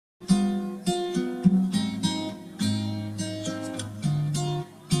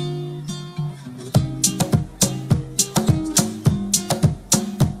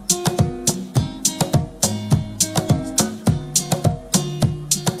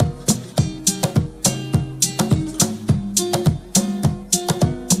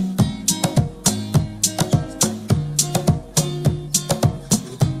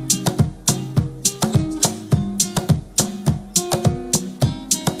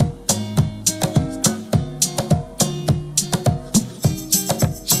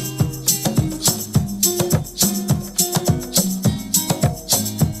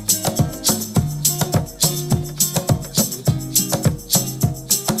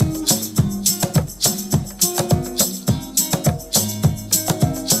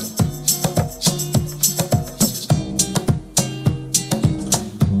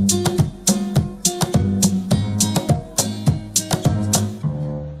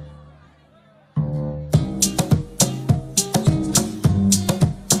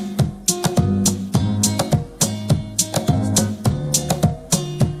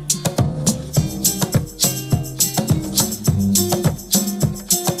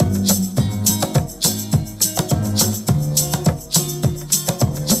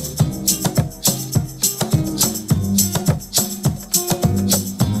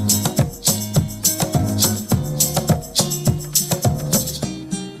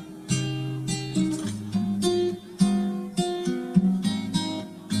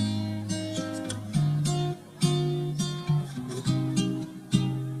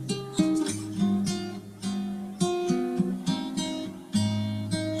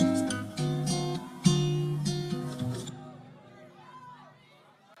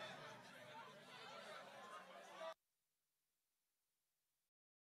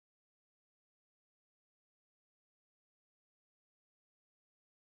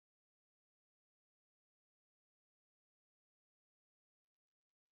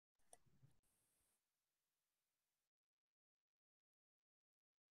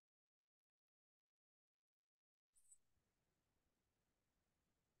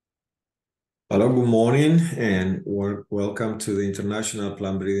Hello, good morning, and welcome to the International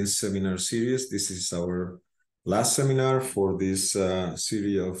Plant Breeding Seminar Series. This is our last seminar for this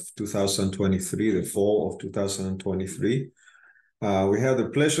series of 2023, the fall of 2023. We have the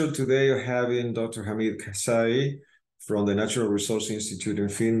pleasure today of having Dr. Hamid Khazaei from the Natural Resource Institute in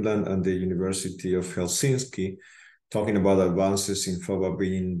Finland and the University of Helsinki, talking about advances in Faba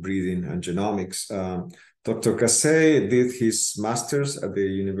breeding and genomics. Dr. Khazaei did his master's at the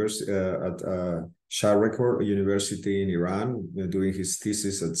university at Shah Record University in Iran, doing his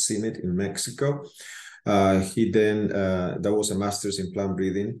thesis at CIMIT in Mexico. He then that was a master's in plant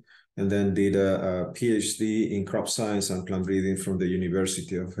breeding, and then did a PhD in crop science and plant breeding from the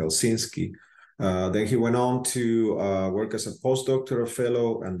University of Helsinki. Then he went on to work as a postdoctoral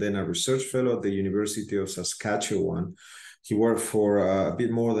fellow and then a research fellow at the University of Saskatchewan. He worked for a bit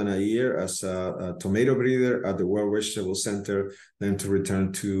more than a year as a tomato breeder at the World Vegetable Center, then to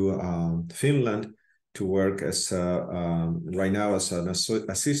return to Finland to work as right now as an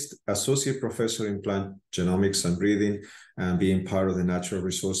associate professor in plant genomics and breeding, and being part of the Natural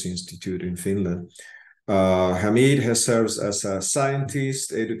Resource Institute in Finland. Hamid has served as a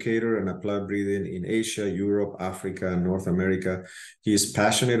scientist, educator, and applied breeding in Asia, Europe, Africa, and North America. He is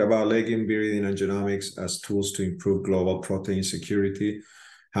passionate about legume breeding and genomics as tools to improve global protein security.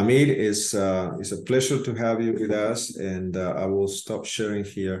 Hamid, it's a pleasure to have you with us, and I will stop sharing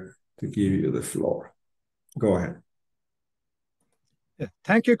here to give you the floor. Go ahead.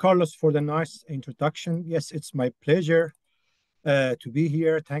 Thank you, Carlos, for the nice introduction. Yes, it's my pleasure to be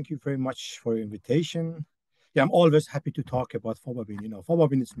here. Thank you very much for your invitation. Yeah, I'm always happy to talk about faba bean. You know, faba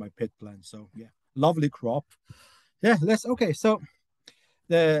bean is my pet plant. So yeah, lovely crop. Yeah, okay. So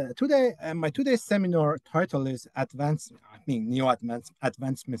my today's seminar title is new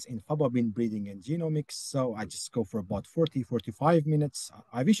advancements in faba bean breeding and genomics. So I just go for about 45 minutes.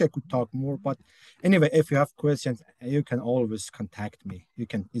 I wish I could talk more, but anyway, if you have questions, you can always contact me. You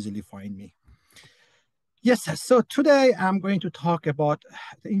can easily find me. Yes, so today I'm going to talk about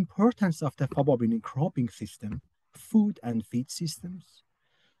the importance of the faba bean cropping system, food and feed systems.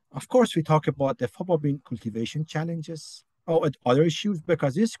 Of course, we talk about the faba bean cultivation challenges or other issues,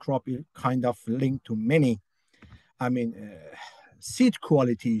 because this crop is kind of linked to many, seed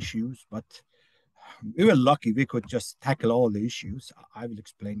quality issues, but we were lucky we could just tackle all the issues. I will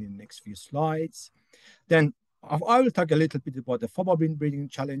explain in the next few slides. Then I will talk a little bit about the faba bean breeding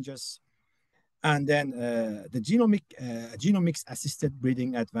challenges, and then the genomics assisted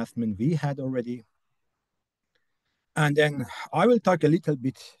breeding advancement we had already. And then I will talk a little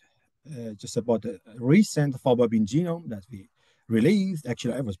bit just about the recent faba bean genome that we released.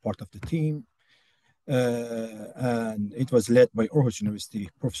 Actually, I was part of the team. And it was led by Aarhus University,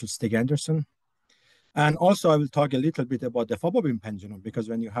 Professor Stig Anderson. And also I will talk a little bit about the faba bean pangenome, because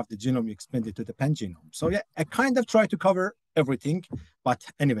when you have the genome, you expand it to the pangenome. So yeah, I kind of try to cover everything, but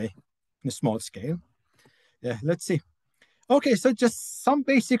anyway, in a small scale. Yeah, let's see. Okay, so just some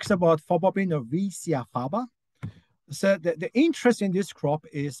basics about faba bean or Vicia faba. So the interest in this crop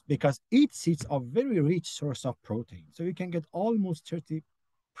is because its seeds are very rich source of protein. So you can get almost 30%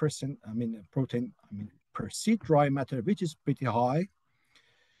 protein per seed dry matter, which is pretty high.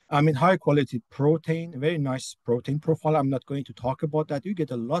 High quality protein, very nice protein profile. I'm not going to talk about that. You get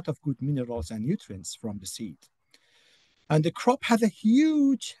a lot of good minerals and nutrients from the seed. And the crop has a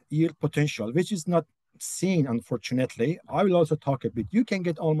huge yield potential, which is not seen, unfortunately. I will also talk a bit. You can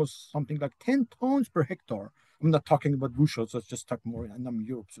get almost something like 10 tons per hectare. I'm not talking about bushels, let's just talk more. And I'm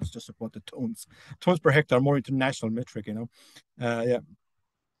Europe, so it's just about the tons. Tons per hectare, more international metric, you know. Yeah.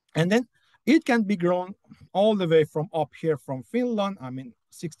 And then it can be grown all the way from up here from Finland,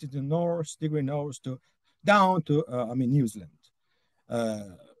 60 to north, degree north, to down to, New Zealand.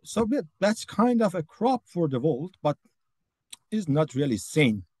 So that's kind of a crop for the world, but is not really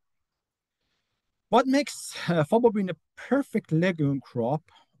seen. What makes faba bean a perfect legume crop?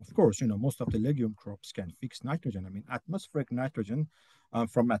 Of course, most of the legume crops can fix nitrogen. Atmospheric nitrogen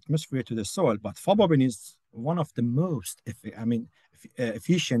from atmosphere to the soil, but faba bean is one of the most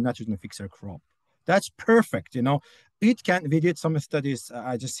efficient nitrogen fixer crop. That's perfect, We did some studies,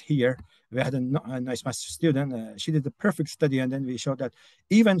 we had a nice master student, she did a perfect study, and then we showed that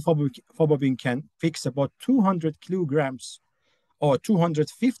even faba bean can fix about 200 kilograms or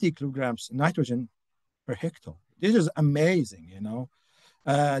 250 kilograms nitrogen per hectare. This is amazing,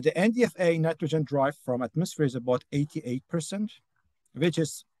 The NDFA nitrogen drive from atmosphere is about 88%, which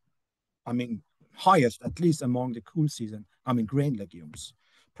is, highest, at least among the cool season, grain legumes.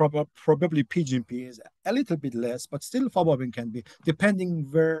 Probably PGMP is a little bit less, but still faba bean can be, depending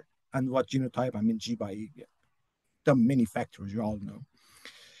where and what genotype, G by E. There are many factors, you all know.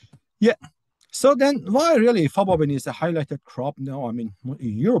 Yeah. So then why really faba bean is a highlighted crop now? I mean,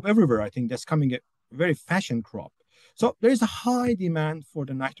 in Europe, everywhere, I think that's coming a very fashion crop. So there is a high demand for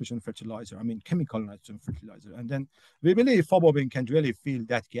the nitrogen fertilizer, I mean, chemical nitrogen fertilizer. And then we believe faba bean can really fill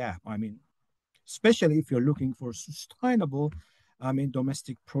that gap. I mean, especially if you're looking for sustainable, I mean,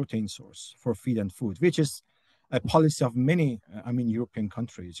 domestic protein source for feed and food, which is a policy of many, I mean, European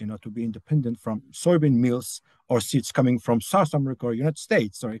countries, you know, to be independent from soybean meals or seeds coming from South America or United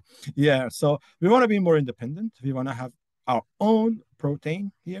States. Sorry. Yeah. So we want to be more independent. We want to have our own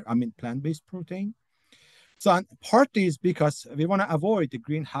protein here. I mean, plant-based protein. So partly is because we want to avoid the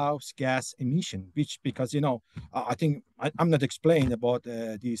greenhouse gas emission, which because, you know, I think I'm not explaining about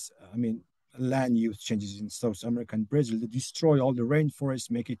these, I mean, land use changes in South America and Brazil. They destroy all the rainforests,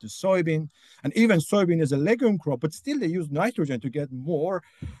 make it to soybean. And even soybean is a legume crop, but still they use nitrogen to get more.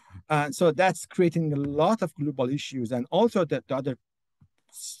 And so that's creating a lot of global issues. And also the other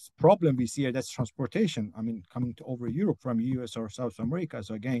problem we see here, that's transportation. I mean, coming to over Europe from US or South America.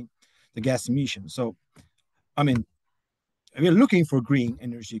 So again, the gas emissions. So I mean, we're looking for green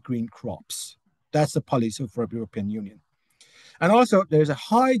energy, green crops. That's the policy for the European Union. And also, there's a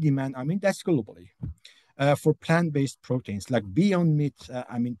high demand, I mean, that's globally, for plant-based proteins like Beyond Meat,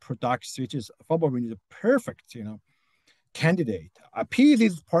 I mean, products, which is faba bean is a perfect, you know, candidate. Peas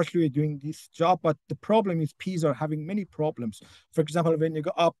is partially doing this job, but the problem is peas are having many problems. For example, when you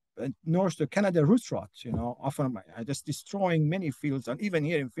go up north to Canada, root rot, you know, often just destroying many fields, and even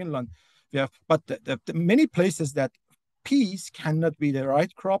here in Finland, we have. But the many places that peas cannot be the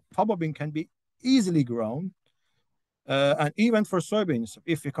right crop, faba bean can be easily grown. And even for soybeans,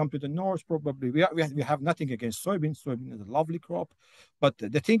 if you come to the north, probably we have nothing against soybeans. Soybean is a lovely crop, but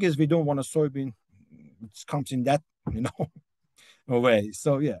the thing is, we don't want a soybean which comes in that, you know, way.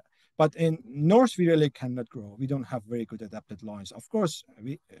 So yeah, but in north we really cannot grow. We don't have very good adapted lines. Of course,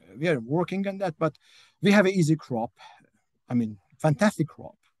 we are working on that, but we have an easy crop. I mean, fantastic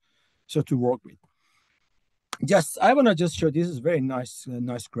crop, so to work with. Just I want to just show this is very nice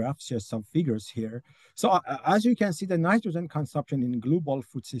graphs. Just some figures here. So as you can see, the nitrogen consumption in global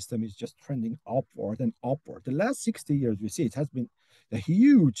food system is just trending upward and upward. The last 60 years, we see it has been a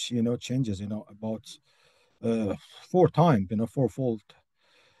huge, you know, changes. You know, about four times, you know, fourfold.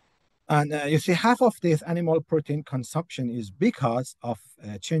 And you see, half of this animal protein consumption is because of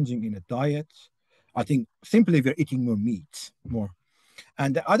changing in a diet. I think simply we're eating more meat, more.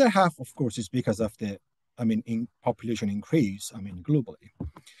 And the other half, of course, is because of the, I mean, in population increase, I mean, globally.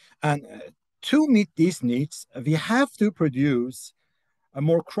 And to meet these needs, we have to produce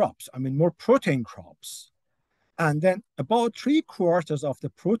more crops, I mean, more protein crops. And then about 3/4 of the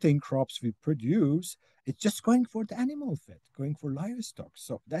protein crops we produce, it's just going for the animal fat, going for livestock.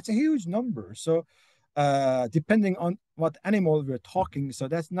 So that's a huge number. So depending on what animal we're talking, so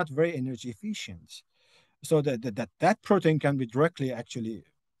that's not very energy efficient. So that protein can be directly actually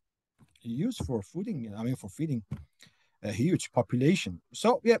used for feeding, I mean, for feeding a huge population.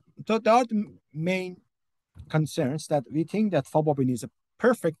 So yeah, so there are the main concerns that we think that faba bean is a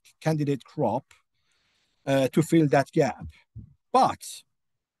perfect candidate crop to fill that gap. But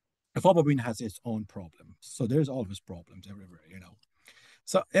faba bean has its own problems. So there's always problems everywhere, you know.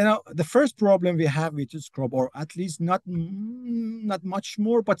 So, you know, the first problem we have with this crop, or at least not much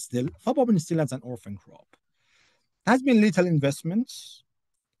more, but still, faba bean still has an orphan crop. Has been little investments,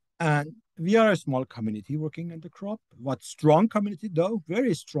 and we are a small community working on the crop. What strong community though?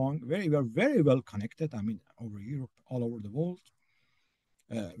 Very strong. We are very well connected. I mean, over Europe, all over the world.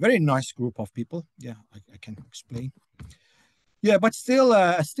 Very nice group of people. Yeah, I can explain. Yeah, but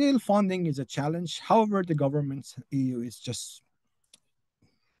still funding is a challenge. However, the government EU is just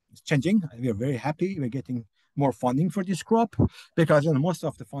changing. We are very happy. We're getting more funding for this crop because, you know, most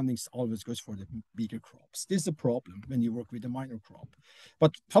of the funding always goes for the bigger crops. This is a problem when you work with a minor crop.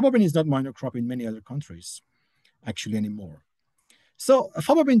 But faba bean is not minor crop in many other countries actually anymore. So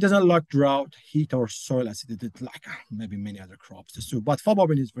faba bean doesn't like drought, heat, or soil acidity like maybe many other crops too. But faba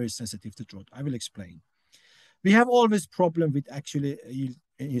bean is very sensitive to drought. I will explain. We have always problem with actually yield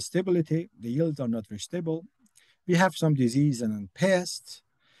instability. The yields are not very stable. We have some disease and pests.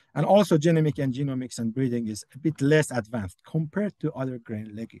 And also genomic and genomics and breeding is a bit less advanced compared to other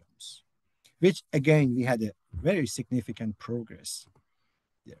grain legumes, which again, we had a very significant progress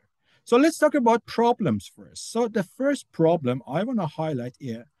there. So let's talk about problems first. So the first problem I want to highlight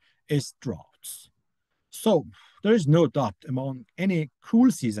here is droughts. So there is no doubt among any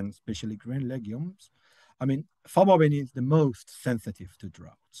cool season, especially grain legumes, I mean, faba bean is the most sensitive to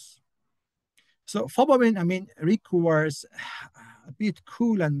droughts. So faba bean, I mean, requires a bit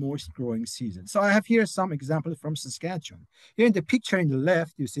cool and moist growing season. So I have here some examples from Saskatchewan. Here in the picture in the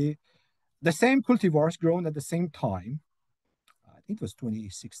left, you see the same cultivars grown at the same time. I think it was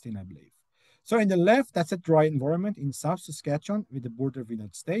 2016, I believe. So in the left, that's a dry environment in South Saskatchewan with the border of the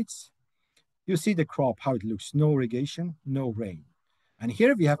United States. You see the crop, how it looks, no irrigation, no rain. And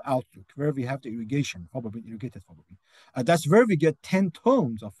here we have outlook, where we have the irrigation, irrigated faba. That's where we get 10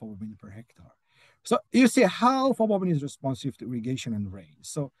 tons of faba per hectare. So you see how faba is responsive to irrigation and rain.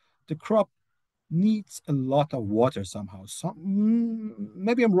 So the crop needs a lot of water somehow.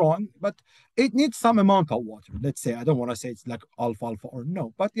 Maybe I'm wrong, but it needs some amount of water. Let's say, I don't want to say it's like alfalfa or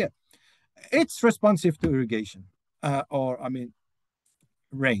no, but yeah, it's responsive to irrigation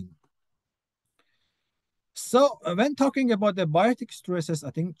rain. So when talking about the biotic stresses, I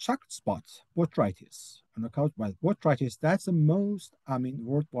think chocolate spot botrytis and account by botrytis, that's the most,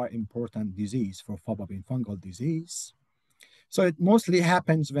 worldwide important disease for faba bean fungal disease. So it mostly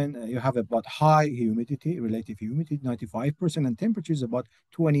happens when you have about high humidity, relative humidity, 95%, and temperature is about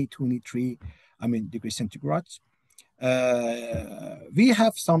 20, 23, degrees centigrade. We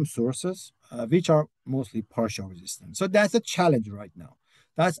have some sources which are mostly partial resistant. So that's a challenge right now.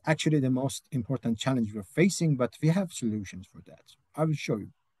 That's actually the most important challenge we're facing, but we have solutions for that. I will show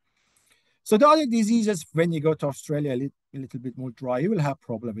you. So the other diseases, when you go to Australia, a little bit more dry, you will have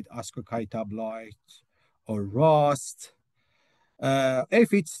problem with ascochyta blight or rust.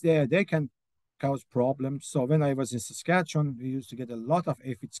 Aphids, they can cause problems. So when I was in Saskatchewan, we used to get a lot of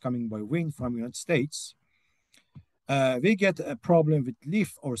aphids coming by wind from the United States. We get a problem with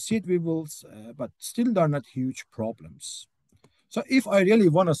leaf or seed weevils, but still they're not huge problems. So if I really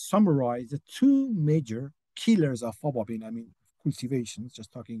want to summarize the two major killers of faba bean, cultivations,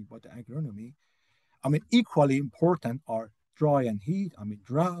 just talking about the agronomy, equally important are dry and heat,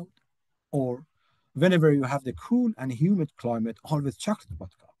 drought, or whenever you have the cool and humid climate, always chocolate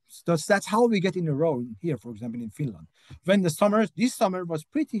spot comes. That's how we get in a row here, for example, in Finland. When this summer was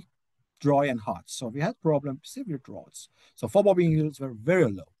pretty dry and hot. So we had problems, severe droughts. So faba bean yields were very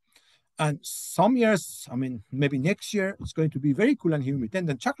low. And some years, maybe next year, it's going to be very cool and humid. Then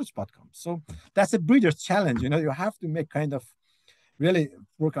the chocolate spot comes. So that's a breeder's challenge. You have to make kind of really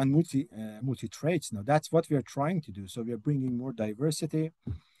work on multi traits. Now that's what we are trying to do. So we are bringing more diversity.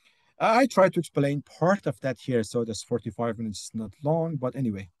 I try to explain part of that here. So this 45 minutes is not long, but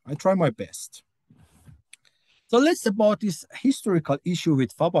anyway, I try my best. So let's about this historical issue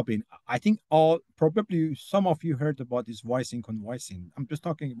with faba bean. I think probably some of you heard about this Weising on Weising. I'm just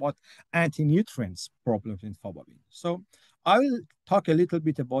talking about anti-nutrients problems in faba bean. So I will talk a little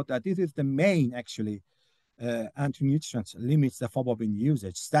bit about that. This is the main actually anti-nutrients limits the faba bean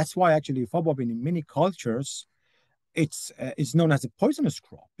usage. That's why actually faba bean in many cultures it's known as a poisonous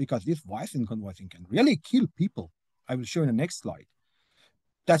crop because this Weising on Weising can really kill people. I will show in the next slide.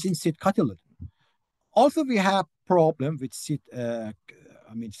 That's in seed cotyledon. Also, we have problem with seed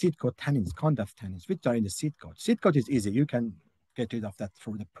coat tannins, conduct tannins, which are in the seed coat. Seed coat is easy. You can get rid of that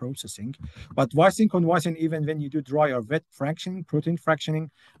through the processing. But Weising on Weising, even when you do dry or wet fractioning, protein fractioning,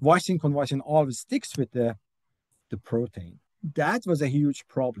 Weising on Weising always sticks with the protein. That was a huge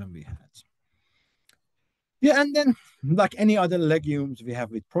problem we had. Yeah, and then like any other legumes we have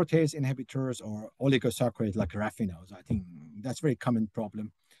with protease inhibitors or oligosaccharides like raffinose. I think that's a very common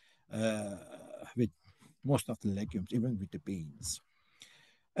problem with most of the legumes, even with the beans.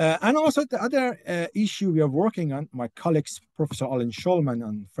 And also the other issue we are working on, my colleagues, Professor Alan Schulman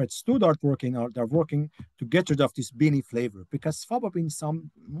and Fred Studart they're working to get rid of this beany flavor because faba beans,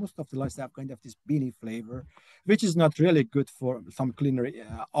 most of the lice have kind of this beany flavor, which is not really good for some culinary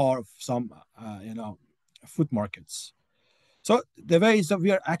or some, food markets. So the way is that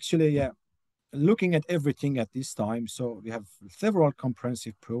we are actually looking at everything at this time. So we have several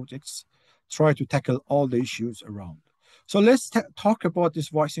comprehensive projects, try to tackle all the issues around. So let's talk about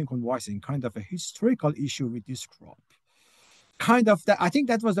this Weising on Weising, kind of a historical issue with this crop. I think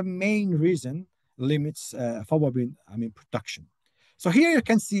that was the main reason limits faba bean, production. So here you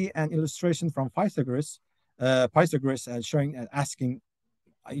can see an illustration from Pythagoras showing, asking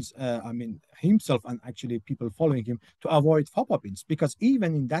himself and actually people following him to avoid faba beans because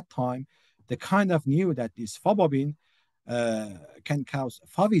even in that time, they kind of knew that this faba bean can cause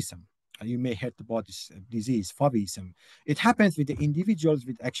favism. You may heard about this disease, favism. It happens with the individuals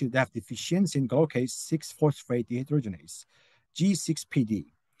with actually they have deficiency in glucose 6-phosphate dehydrogenase, G6PD,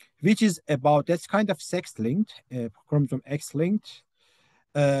 which is that's kind of sex-linked, chromosome X-linked,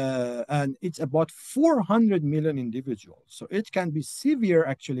 and it's about 400 million individuals. So it can be severe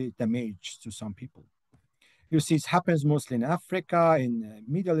actually damage to some people. You see, it happens mostly in Africa, in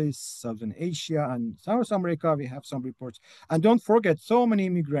Middle East, Southern Asia, and South America. We have some reports. And don't forget, so many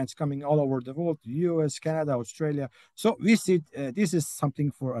immigrants coming all over the world, US, Canada, Australia. So we see this is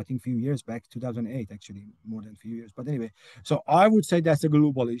something for, I think, a few years back, 2008, actually, more than a few years. But anyway, so I would say that's a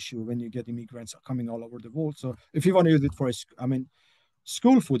global issue when you get immigrants coming all over the world. So if you want to use it for,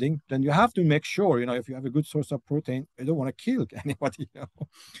 school fooding, then you have to make sure, if you have a good source of protein, you don't want to kill anybody.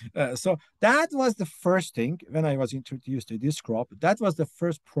 So that was the first thing when I was introduced to this crop. That was the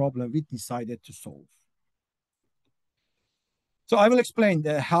first problem we decided to solve. So I will explain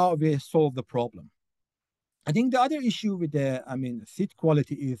how we solve the problem. I think the other issue with the, seed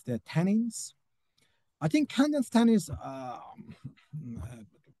quality is the tannins. I think condensed tannins, I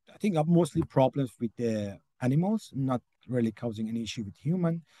think are mostly problems with the animals, not really causing any issue with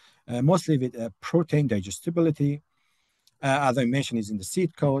human, mostly with protein digestibility. As I mentioned, is in the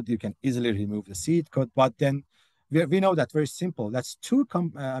seed coat. You can easily remove the seed coat, but then we know that very simple. That's two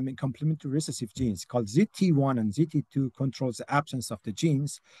complementary recessive genes called ZT1 and ZT2 controls the absence of the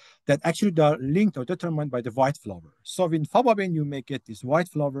genes that actually are linked or determined by the white flower. So in faba bean, you may get this white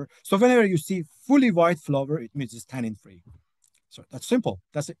flower. So whenever you see fully white flower, it means it's tannin free. So that's simple.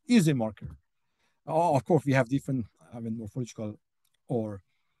 That's an easy marker. Of course, we have different morphological or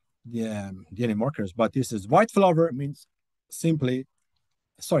the DNA markers, but this is white flower means simply,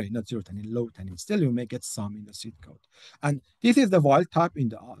 sorry, not zero tannin, low tannin. Still, you may get some in the seed coat. And this is the wild type in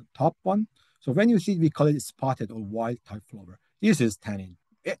the top one. So when you see, we call it spotted or wild type flower. This is tannin.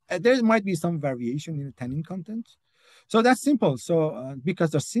 There might be some variation in the tannin content. So that's simple. So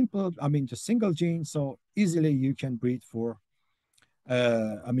because they're simple, the single gene, so easily you can breed for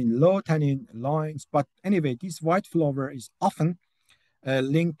low tannin lines. But anyway, this white flower is often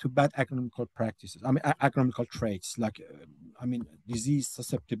linked to bad agronomical practices. Agronomical traits like, disease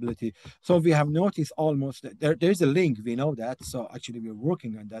susceptibility. So we have noticed almost that there's a link. We know that. So actually, we're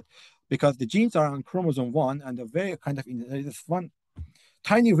working on that because the genes are on chromosome 1, and they're very there's one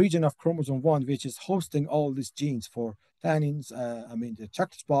tiny region of chromosome 1 which is hosting all these genes for tannins, the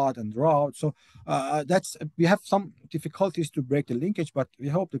check spot and drought. So we have some difficulties to break the linkage, but we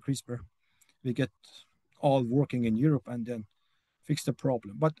hope the CRISPR we get all working in Europe and then fix the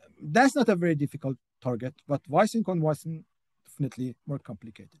problem. But that's not a very difficult target, but Weissen definitely more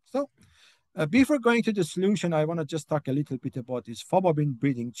complicated. So before going to the solution, I want to just talk a little bit about these faba bean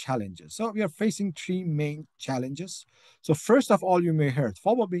breeding challenges. So we are facing three main challenges. So first of all, you may heard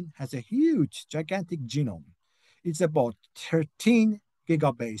faba bean has a huge, gigantic genome. It's about 13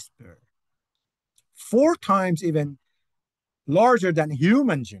 gigabase per, 4 times even larger than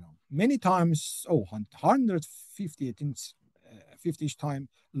human genome. Many times, 150, I think, 50-ish times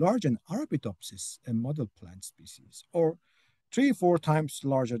larger than Arabidopsis, a model plant species, or 3-4 times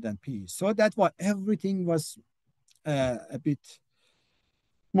larger than peas. So that's why everything was a bit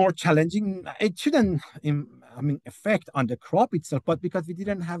more challenging. It shouldn't, affect on the crop itself, but because we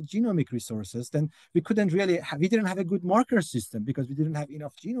didn't have genomic resources, then we couldn't really we didn't have a good marker system because we didn't have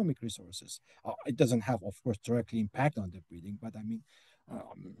enough genomic resources. It doesn't have, of course, directly impact on the breeding, but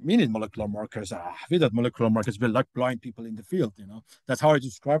we need molecular markers. Without molecular markers, we're like blind people in the field, That's how I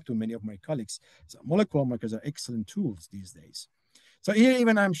describe to many of my colleagues. So molecular markers are excellent tools these days. So here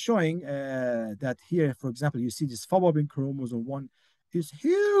even I'm showing that here, for example, you see this faba bean chromosome 1 is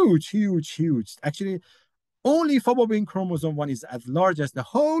huge, huge, huge. Actually, only faba bean chromosome 1 is as large as the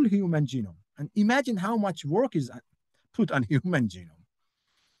whole human genome. And imagine how much work is put on human genome.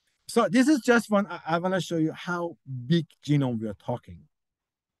 So this is just one. I want to show you how big genome we are talking.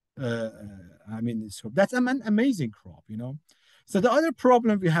 That's an amazing crop, So the other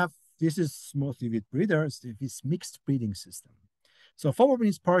problem we have, this is mostly with breeders, this mixed breeding system. So faba bean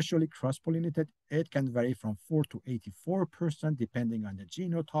is partially cross-pollinated. It can vary from 4 to 84% depending on the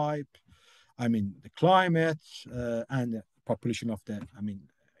genotype, the climate, and the population of the,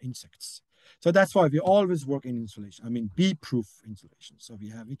 insects. So that's why we always work in insulation. Bee-proof insulation. So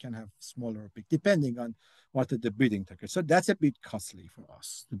we can have smaller or big, depending on what are the breeding techniques. So that's a bit costly for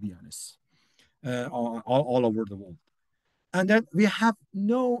us, to be honest, all over the world. And then we have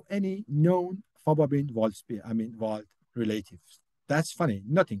any known faba bean wild relatives. That's funny.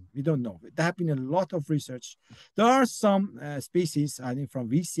 Nothing. We don't know. There have been a lot of research. There are some species, I think, from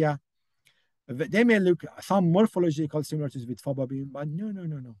Visia. They may look some morphological similarities with faba bean, but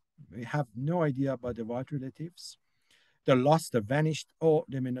no. We have no idea about the wild relatives. They're lost, they're vanished, or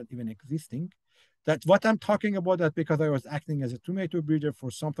they may not even existing. That's what I'm talking about. That because I was acting as a tomato breeder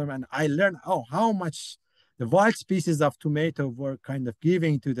for some time, and I learned how much the wild species of tomato were kind of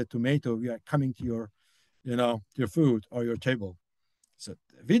giving to the tomato. We are coming to your, your food or your table. So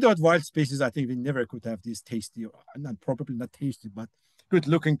without wild species, I think we never could have these tasty, probably not tasty, but good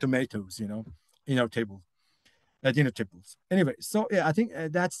looking tomatoes, in our table. Dinner tables. Anyway, so yeah, I think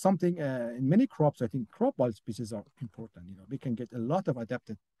that's something in many crops. I think crop wild species are important. We can get a lot of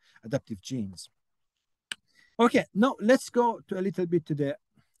adaptive genes. Okay, now let's go to a little bit to the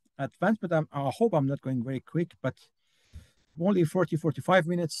advanced, but I hope I'm not going very quick, but only 40, 45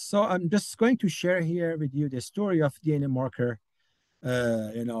 minutes. So I'm just going to share here with you the story of DNA marker,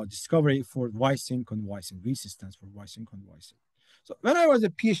 discovery for Ysine convoicin. VC stands for Ysine convoicin. So when I was a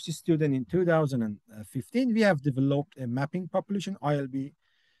PhD student in 2015, we have developed a mapping population, ILB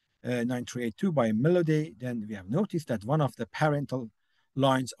 9382 by Melody. Then we have noticed that one of the parental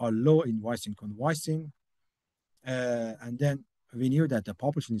lines are low in Ysine convoicin. And then we knew that the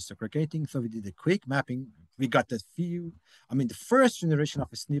population is segregating. So we did a quick mapping. We got the the first generation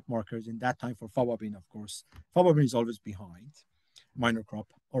of SNP markers in that time for Faba bean, of course. Faba bean is always behind, minor crop,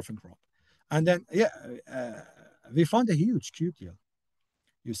 orphan crop. And then, we found a huge QTL.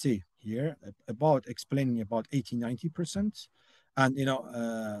 You see here about explaining about 80-90%. And,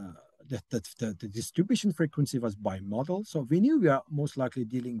 the distribution frequency was bimodal. So we knew we are most likely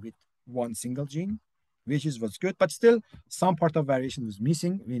dealing with one single gene, which was good, but still some part of variation was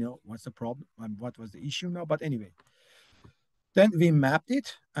missing. We know what's the problem and what was the issue now. But anyway, then we mapped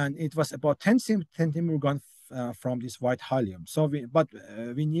it, and it was about 10 centimeter gone from this white helium. So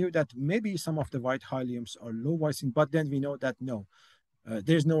we knew that maybe some of the white heliums are low Ysine, but then we know that no,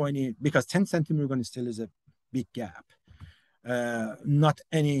 there's no any, because 10 centimeter gone still is a big gap. Not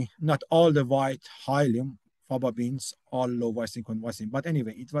all the white helium Faba beans are low Ysine convoicin. But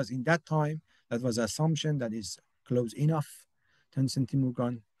anyway, it was in that time, that was an assumption that is close enough, 10 centimeter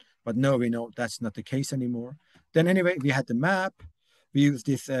gone. But now we know that's not the case anymore. Then anyway, we had the map. We used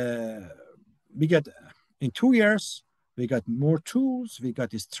this, we got, in 2 years, we got more tools. We got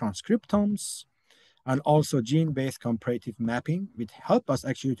these transcriptomes and also gene-based comparative mapping, which helped us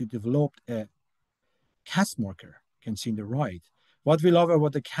actually to develop a Cas marker. You can see in the right. What we love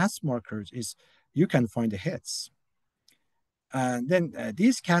about the Cas markers is you can find the hits. And then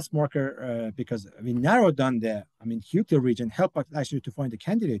these Cas marker, because we narrowed down the, QTL region, help us actually to find the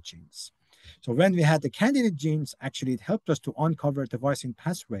candidate genes. So when we had the candidate genes, actually it helped us to uncover the Ysine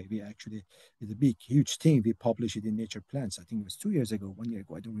pathway. We actually, with a big, huge team, we published it in Nature Plants. I think it was 2 years ago, 1 year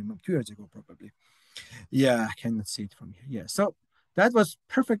ago. I don't remember, 2 years ago probably. Yeah, I cannot see it from here. Yeah, so that was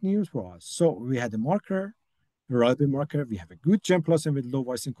perfect news for us. So we had the marker, reliable marker. We have a good germplasm with low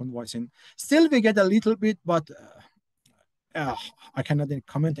Ysine convoicin. Still, we get a little bit, but I cannot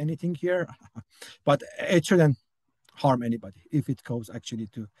comment anything here. But it shouldn't harm anybody if it goes actually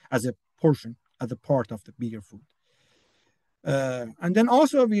to as a portion, as a part of the bigger food. And then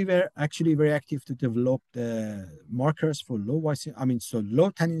also we were actually very active to develop the markers for low Ysine. So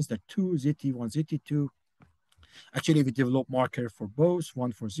low tannins, the 2, ZT1, ZT2. Actually, we developed marker for both,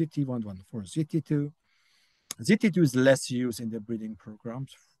 one for ZT1, one for ZT2. ZT2 is less used in the breeding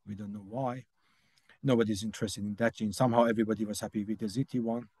programs. We don't know why. Nobody's interested in that gene. Somehow everybody was happy with the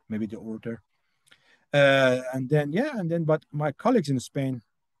ZT1, maybe the order. But my colleagues in Spain,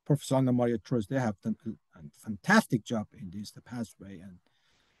 Professor Ana Maria Torres, they have done a fantastic job in this, the pathway, and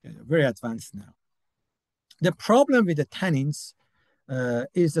very advanced now. The problem with the tannins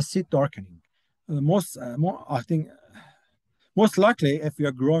is the seed darkening. Most likely, if you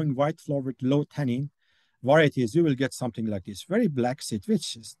are growing white flower with low tannin varieties, you will get something like this, very black seed,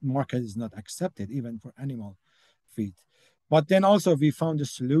 which market is not accepted even for animal feed. But then also we found a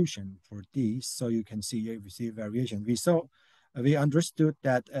solution for these. So you can see here, we see variation. We understood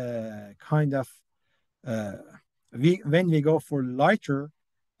that when we go for lighter,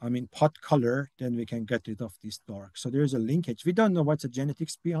 pot color, then we can get rid of this dark. So there's a linkage. We don't know what's the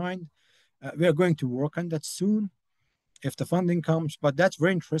genetics behind. We are going to work on that soon if the funding comes, but that's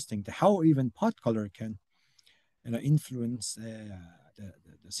very interesting, how even pot color can influence the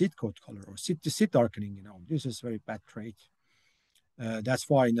seed coat color or seed darkening. This is very bad trait. That's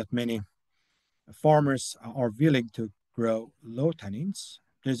why not many farmers are willing to grow low tannins.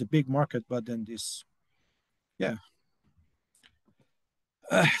 There's a big market, but then this, yeah.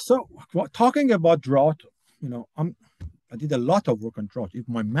 So talking about drought, I did a lot of work on drought.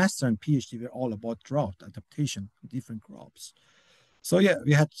 My master and PhD were all about drought adaptation to different crops. So yeah,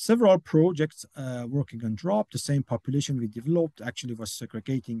 we had several projects working on drought. The same population we developed actually was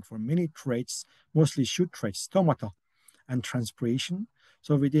segregating for many traits, mostly shoot traits, stomata and transpiration.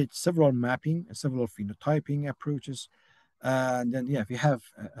 So we did several mapping, several phenotyping approaches. And then, we have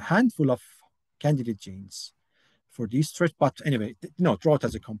a handful of candidate genes for these traits. But anyway, drought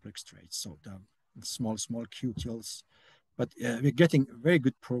has a complex trait. So the small QTLs but we're getting very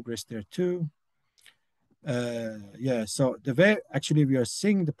good progress there too. Yeah, so the way actually we are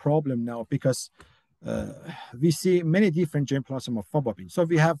seeing the problem now because we see many different germplasm of faba bean. So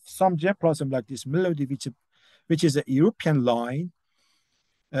we have some germplasm like this melody, which is a European line,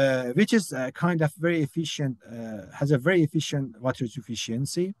 which is kind of very efficient, has a very efficient water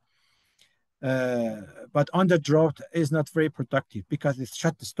sufficiency. But under drought is not very productive because it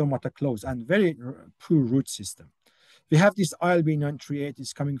shut the stomata close and very poor root system. We have this ILB938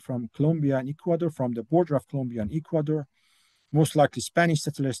 is coming from Colombia and Ecuador, from the border of Colombia and Ecuador. Most likely Spanish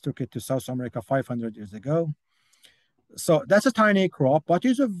settlers took it to South America 500 years ago. So that's a tiny crop, but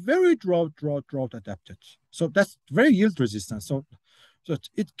it's a very drought adapted. So that's very yield resistant. So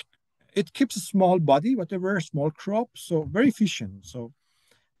it keeps a small body, whatever, small crop, so very efficient. So,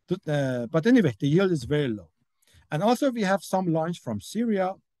 but anyway, the yield is very low. And also we have some lines from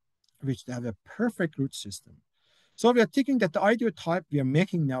Syria, which have a perfect root system. So we are thinking that the ideal type we're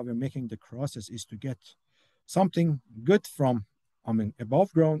making the crosses is to get something good from,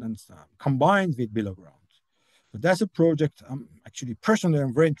 above ground and combined with below ground. So that's a project actually personally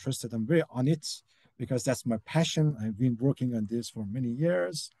I'm very interested. I'm very on it because that's my passion. I've been working on this for many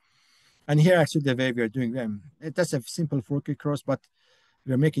years. And here actually the way we are doing them, that's a simple 4K cross, but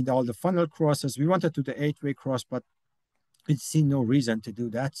we're making all the funnel crosses. We wanted to do the 8-way cross, but we see no reason to do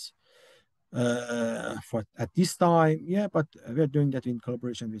that. For at this time, yeah, but we're doing that in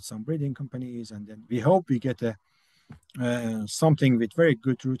collaboration with some breeding companies, and then we hope we get something with very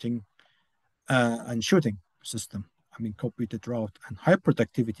good rooting and shooting system. Cope with the drought and high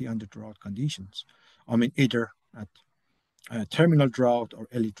productivity under drought conditions. Either at terminal drought or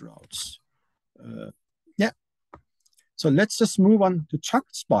early droughts. Yeah. So let's just move on to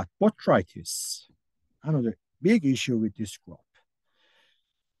chocolate spot botrytis. Another big issue with this crop.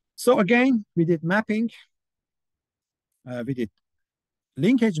 So again, we did mapping, we did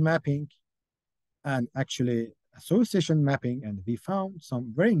linkage mapping, and actually association mapping, and we found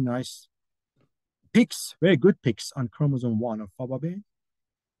some very nice peaks, very good peaks on chromosome 1 of faba bean,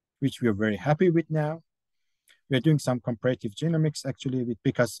 which we are very happy with now. We're doing some comparative genomics actually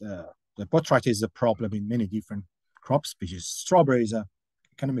because the botrytis is a problem in many different crop species. Strawberry is a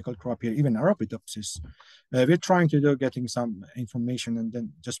economical crop here, even Arabidopsis. We're trying to do getting some information and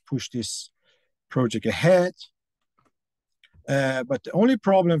then just push this project ahead. But the only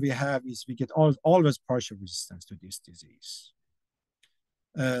problem we have is we get always partial resistance to this disease.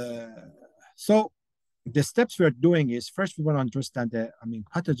 So the steps we're doing is first we want to understand the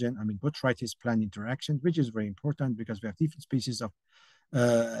pathogen, botrytis plant interaction, which is very important because we have different species of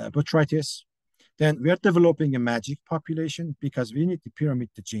botrytis. Then we are developing a magic population because we need to pyramid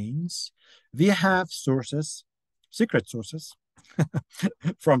the genes. We have sources, secret sources,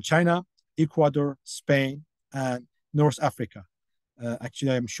 from China, Ecuador, Spain, and North Africa.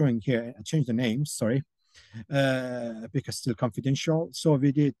 Actually, I'm showing here, I changed the names, sorry, because still confidential. So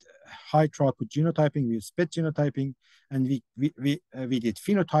we did high throughput genotyping, we split genotyping, and we did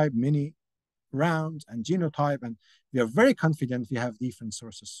phenotype, many rounds, and genotype, and we are very confident we have different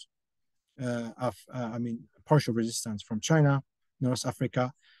sources of partial resistance from China, North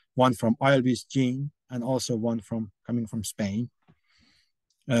Africa, one from ILB's gene, and also one coming from Spain.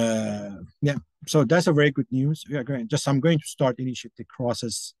 Yeah, so that's a very good news. We are I'm going to start initiate the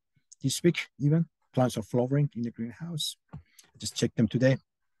crosses this week. Even plants are flowering in the greenhouse. Just check them today.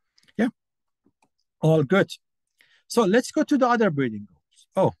 Yeah, all good. So let's go to the other breeding goals.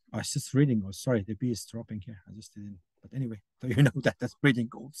 Oh, I was just reading. Oh, sorry, the bee is dropping here. I just didn't. But anyway, so you know that's breeding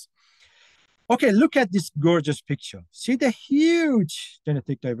goals. Okay, look at this gorgeous picture. See the huge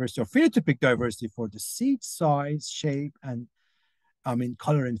genetic diversity or phenotypic diversity for the seed size, shape, and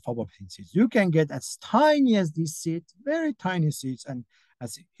color in faba bean seeds. You can get as tiny as these seeds, very tiny seeds, and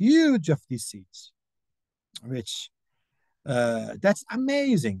as huge of these seeds, which that's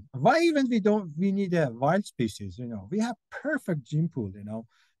amazing. Why even we need a wild species? We have perfect gene pool.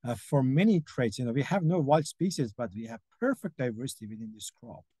 For many traits. We have no wild species, but we have perfect diversity within this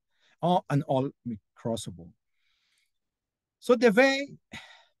crop, and all crossable. So the way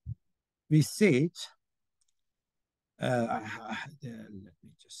we see it. Let me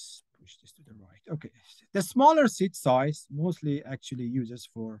just push this to the right. Okay, the smaller seed size mostly actually uses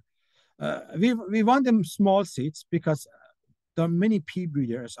for, we want them small seeds because there are many pea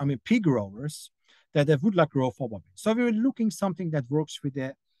breeders, pea growers that they would like grow faba bean. So we were looking something that works with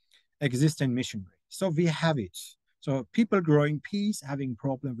the existing machinery. So we have it. So people growing peas, having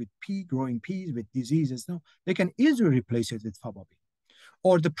problem with growing peas with diseases, they can easily replace it with faba bean.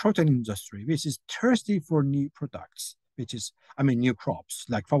 Or the protein industry, which is thirsty for new products, which is, new crops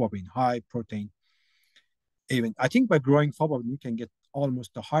like faba bean, high protein Even I think by growing faba, you can get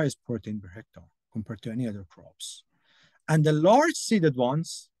almost the highest protein per hectare compared to any other crops. And the large seeded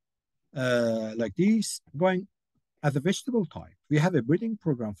ones, like these, going as a vegetable type. We have a breeding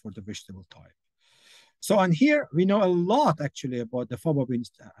program for the vegetable type. So on here, we know a lot actually about the faba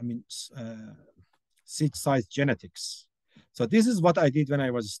beans, seed size genetics. So this is what I did when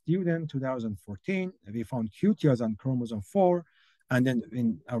I was a student, 2014. We found QTLs on chromosome 4. And then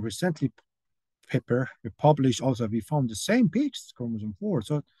in a recently paper we published also, we found the same peaks, chromosome 4.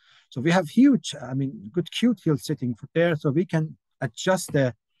 So we have huge, good QTL sitting for there. So we can adjust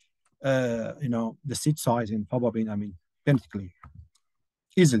the, the seed size in faba bean, genetically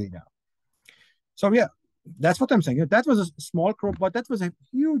easily now. So yeah, that's what I'm saying. That was a small crop, but that was a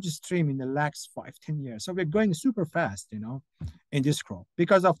huge stream in the last 5-10 years. So we're going super fast, in this crop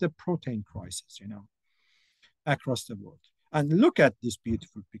because of the protein crisis, across the world. And look at this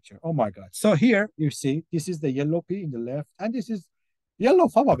beautiful picture. Oh my God. So here you see, this is the yellow pea in the left, and this is yellow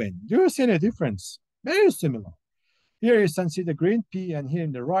faba bean. Do you see any difference? Very similar. Here you can see the green pea, and here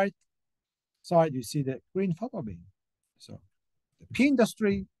in the right side, you see the green faba bean. So the pea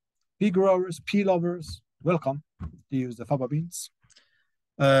industry, pea growers, pea lovers, welcome to use the faba beans.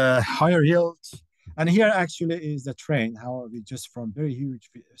 Higher yield. And here actually is the train, how we just from very huge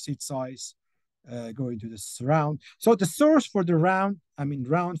seed size going to this round. So the source for the round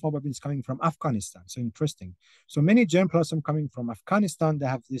faba beans coming from Afghanistan. So interesting. So many germplasm coming from Afghanistan, they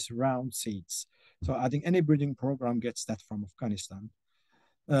have these round seeds. So I think any breeding program gets that from Afghanistan.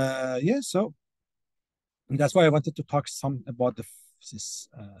 So that's why I wanted to talk some about this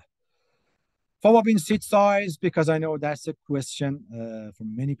faba bean seed size, because I know that's a question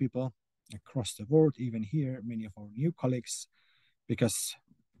from many people across the world, even here, many of our new colleagues, because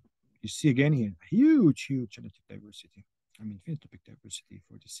you see again here, huge genetic diversity. Phenotypic diversity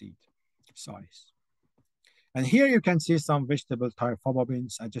for the seed size. And here you can see some vegetable type faba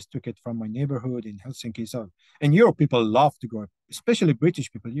beans. I just took it from my neighborhood in Helsinki. So in Europe, people love to grow, especially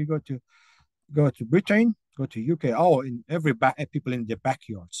British people. You go to Britain, go to UK. Oh, in every people in their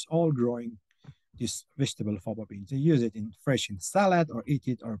backyards, all growing this vegetable faba beans. They use it fresh in salad, or eat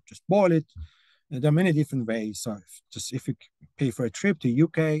it, or just boil it. And there are many different ways. So if you pay for a trip to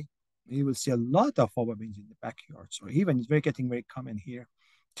UK, you will see a lot of faba beans in the backyard. So even it's getting very common here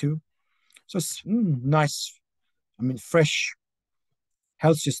too. So it's nice, fresh,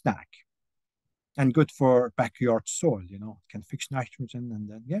 healthy snack, and good for backyard soil. It can fix nitrogen, and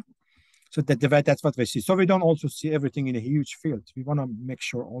then So that's what we see. So we don't also see everything in a huge field. We want to make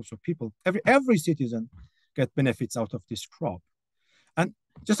sure also people, every citizen, get benefits out of this crop. And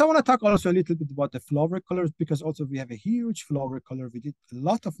just I want to talk also a little bit about the flower colors, because also we have a huge flower color. We did a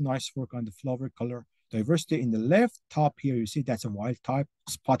lot of nice work on the flower color diversity. In the left top here, you see that's a wild type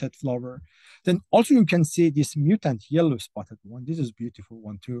spotted flower. Then also you can see this mutant yellow spotted one. This is beautiful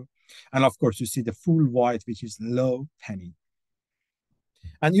one too. And of course you see the full white, which is low tannin.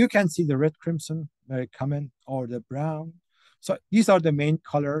 And you can see the red crimson, very common, or the brown. So these are the main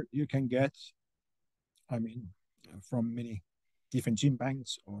color you can get, from many different gene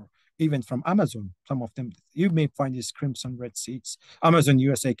banks, or even from Amazon. Some of them, you may find these crimson red seeds. Amazon,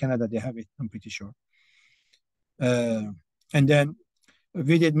 USA, Canada, they have it, I'm pretty sure. And then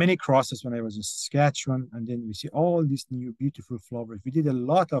we did many crosses when I was in Saskatchewan, and then we see all these new beautiful flowers. We did a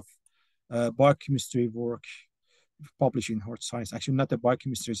lot of biochemistry work, published in Hort Science. Actually, not the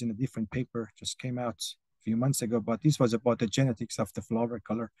biochemistry, is in a different paper, just came out a few months ago, but this was about the genetics of the flower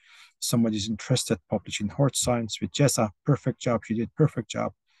color. Somebody's interested, published in Hort Science with Jessa. Perfect job. She did perfect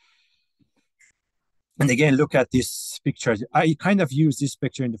job. And again, look at this picture. I kind of used this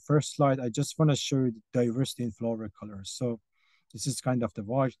picture in the first slide. I just want to show you the diversity in flower colors. So this is kind of the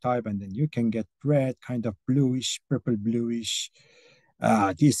wild type, and then you can get red, kind of bluish, purple bluish.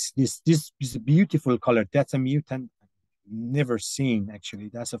 This is a beautiful color. That's a mutant never seen,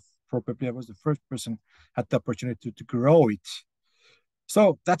 actually. Probably I was the first person had the opportunity to grow it.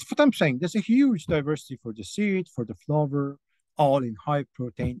 So that's what I'm saying. There's a huge diversity for the seed, for the flower, all in high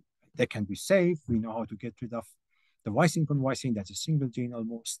protein. They can be safe. We know how to get rid of the lysine conlysine. That's a single gene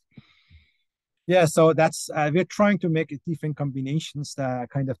almost. Yeah, so that's we're trying to make different combinations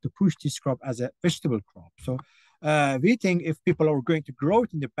kind of to push this crop as a vegetable crop. So we think if people are going to grow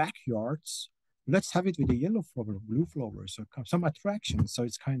it in the backyards, let's have it with a yellow flower, blue flower, so some attraction. So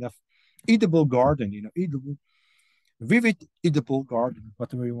it's kind of edible garden, edible, vivid edible garden,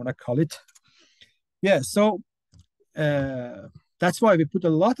 whatever you want to call it. Yeah, so that's why we put a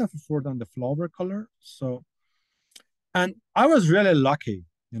lot of effort on the flower color. So, and I was really lucky,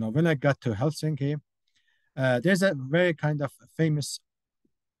 when I got to Helsinki. There's a very kind of famous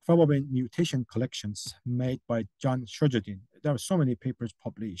Faba mutation collections made by John Shojadin. There are so many papers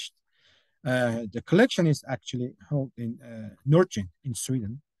published. The collection is actually held in Norrköping in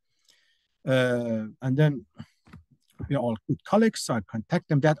Sweden. And then we are all good colleagues, so I contact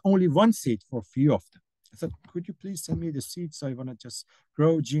them. They had only one seed for a few of them. I said, could you please send me the seeds? So I want to just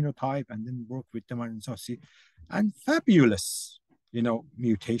grow genotype and then work with them and so see. And fabulous,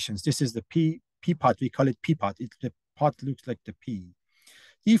 mutations. This is the pea pod. We call it pea pod. The pod looks like the pea.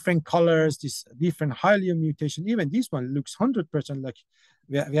 Different colors, this different hylium mutation. Even this one looks 100% like,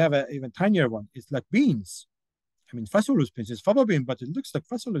 we have an even tinier one. It's like beans. I mean, Phaseolus beans is faba bean, but it looks like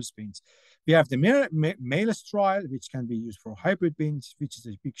Phaseolus beans. We have the Malus trial, which can be used for hybrid beans, which is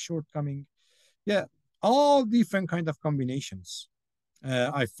a big shortcoming. Yeah, all different kind of combinations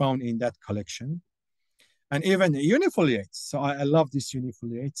I found in that collection. And even unifoliates. So I love this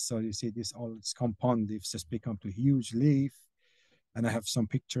unifoliates. So you see this, all its compound leaves just become to huge leaf. And I have some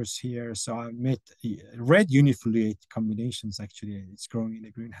pictures here. So I made red unifoliate combinations. Actually, it's growing in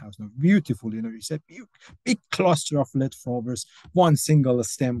the greenhouse now. Beautiful, it's a big cluster of lead flowers, one single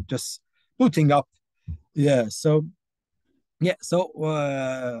stem just putting up. Yeah, so that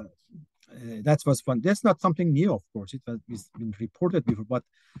was fun. That's not something new, of course. It's been reported before, but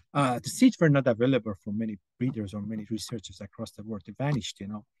the seeds were not available for many breeders or many researchers across the world. They vanished,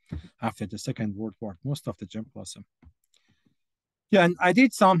 after the Second World War, most of the gem blossom. Yeah, and I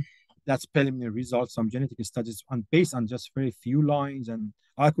did that's preliminary results, some genetic studies based on just very few lines, and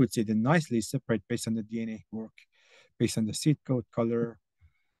I could say they nicely separate based on the DNA work, based on the seed coat color.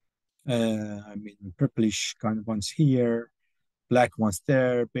 Purplish kind of ones here, black ones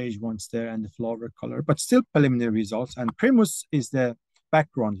there, beige ones there, and the flower color, but still preliminary results. And Primus is the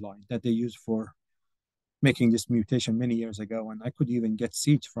background line that they use for making this mutation many years ago, and I could even get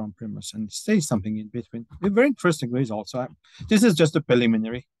seeds from Primus and say something in between. They're very interesting results. So this is just a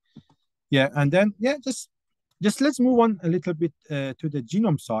preliminary. Yeah, and then just let's move on a little bit to the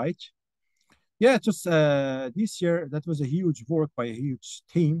genome side. Yeah, just this year that was a huge work by a huge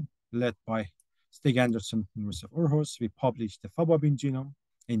team led by Stig Anderson, University of Aarhus. We published the Faba bean genome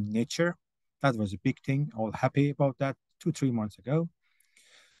in Nature. That was a big thing. All happy about that 2-3 months ago.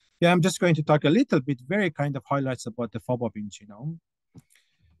 Yeah, I'm just going to talk a little bit, very kind of highlights about the Faba bean genome.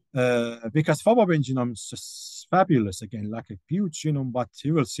 Because Faba bean genome is just fabulous, again, like a huge genome, but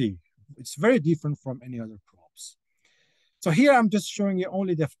you will see it's very different from any other crops. So here I'm just showing you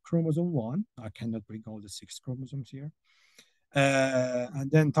only the chromosome 1. I cannot bring all the 6 chromosomes here.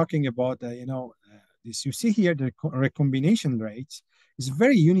 And then talking about, this, you see here, the recombination rate is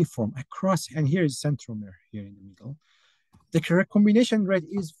very uniform across, and here is centromere here in the middle. The recombination rate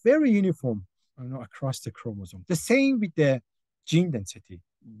is very uniform across the chromosome. The same with the gene density,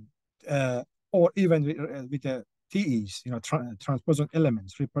 or even with the TEs, transposon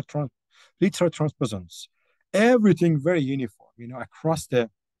elements, retrotransposons. Everything very uniform, across the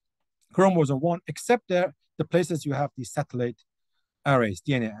chromosome 1, except the places you have these satellite arrays,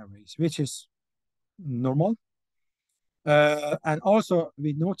 DNA arrays, which is normal. And also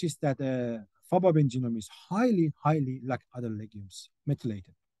we noticed that Faba bean genome is highly, like other legumes,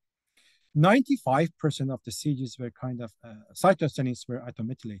 methylated. 95% of the CGs were kind of cytosines were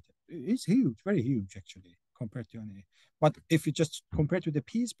automethylated. It's huge, very huge actually, compared to DNA. But if you just compare to the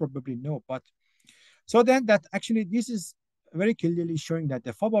peas, probably no. But so then that actually this is very clearly showing that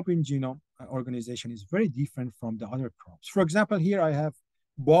the Faba bean genome organization is very different from the other crops. For example, here I have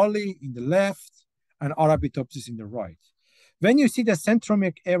barley in the left and Arabidopsis in the right. When you see the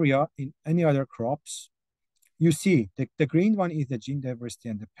centromic area in any other crops, you see the green one is the gene diversity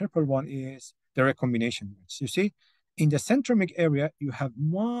and the purple one is the recombination rates. You see, in the centromic area, you have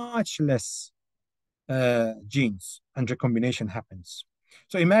much less genes and recombination happens.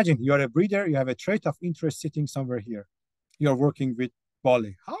 So imagine you're a breeder, you have a trait of interest sitting somewhere here. You're working with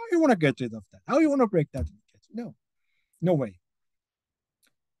barley. How you want to get rid of that? How you want to break that? No way.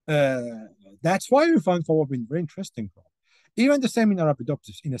 That's why we found Faba bean very interesting crop. Even the same in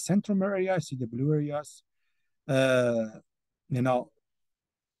Arabidopsis. In the centromere area, see the blue areas,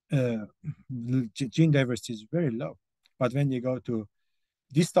 gene diversity is very low. But when you go to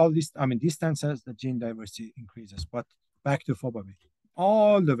distances, the gene diversity increases. But back to Faba bean,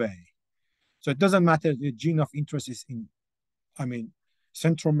 all the way. So it doesn't matter the gene of interest is in,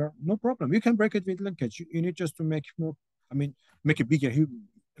 centromere, no problem. You can break it with linkage. You need just to make more, make a bigger,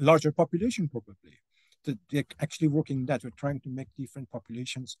 larger population probably. They're actually working that. We're trying to make different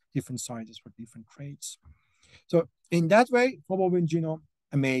populations, different sizes for different traits. So in that way, Faba bean genome,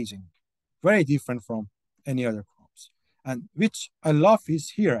 amazing. Very different from any other crops. And which I love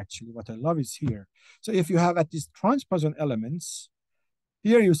is here, actually. What I love is here. So if you have at least transposon elements,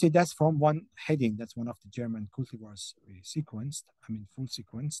 Here you see that's from one heading. That's one of the German cultivars sequenced. I mean, fully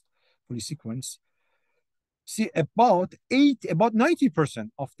sequenced. See, about 90%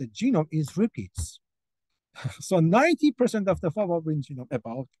 of the genome is repeats. So 90% of the Faba bean genome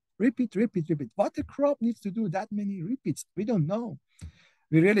about repeat. What the crop needs to do that many repeats? We don't know.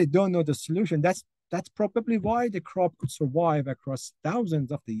 We really don't know the solution. That's probably why the crop could survive across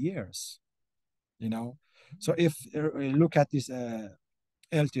thousands of the years. You know, so if you look at this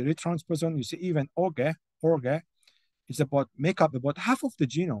LT retransposon, you see even orge is about make up about half of the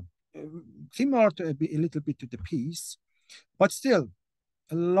genome, similar to a little bit to the piece, but still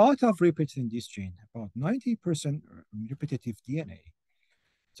a lot of repeats in this gene, about 90% repetitive DNA.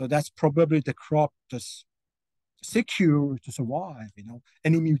 So that's probably the crop just secure to survive. You know,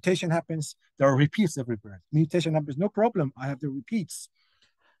 any mutation happens, there are repeats everywhere. Mutation happens, no problem. I have the repeats,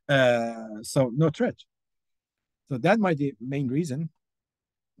 so no threat. So that might be the main reason.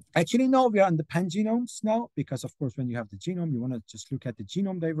 Actually, no, we are on the pangenomes now because, of course, when you have the genome, you want to just look at the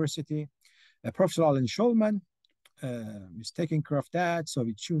genome diversity. Professor Alan Schulman is taking care of that. So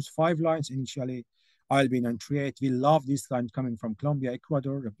we choose 5 lines initially. ILB938. We love this line coming from Colombia,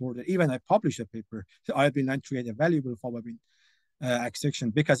 Ecuador, reported. Even I published a paper, the ILB938, a valuable Faba bean extraction,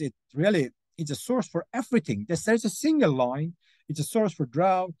 because it really is a source for everything. There's a single line. It's a source for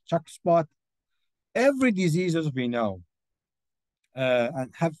drought, chuck spot, every diseases we know.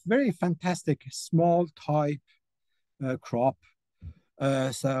 And have very fantastic small type crop.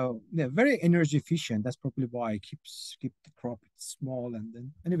 So yeah, very energy efficient. That's probably why I keep the crop small, and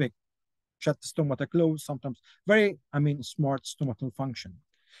then anyway, shut the stomata close sometimes. Very, smart stomatal function.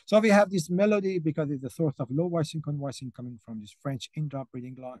 So we have this melody because it's the source of low voicing convoicing coming from this French Indra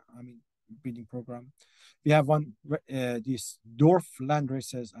breeding line, breeding program. We have one, these dwarf land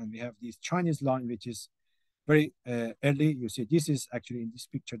races, and we have this Chinese line, which is very early. You see, this is actually in this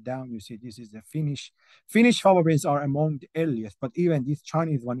picture down. You see, this is the Finnish. Finnish Faba beans are among the earliest, but even this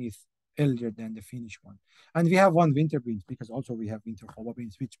Chinese one is earlier than the Finnish one. And we have one winter beans because also we have winter Faba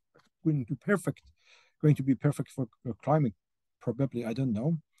beans, which going to be perfect for climate. Probably, I don't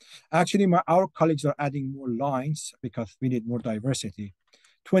know. Actually, our colleagues are adding more lines because we need more diversity.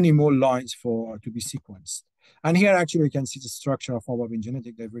 20 more lines to be sequenced. And here actually we can see the structure of Faba bean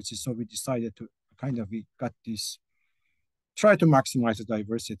genetic diversity. So we decided to we got this, try to maximize the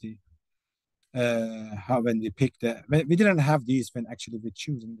diversity. How when we picked we didn't have these when actually we're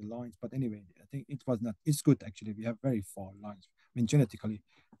choosing the lines, but anyway, I think it's good actually. We have very far lines, genetically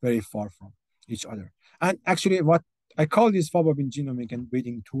very far from each other. And actually what I call this Faba bean genomic and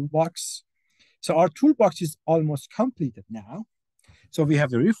breeding toolbox. So our toolbox is almost completed now. So we have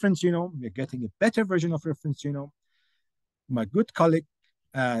the reference genome, we're getting a better version of reference genome. My good colleague,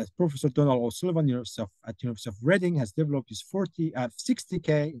 Professor Donald O'Sullivan at University of Reading has developed this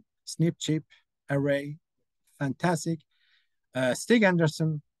 60K SNP chip array. Fantastic. Stig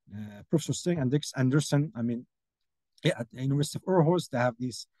Anderson, Professor Stig Anderson, at the University of Aarhus, they have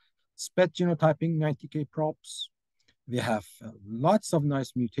these SPET genotyping 90K props. We have lots of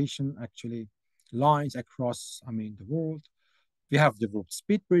nice mutation, actually, lines across, the world. We have developed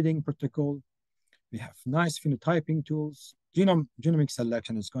speed breeding protocol. We have nice phenotyping tools. Genomic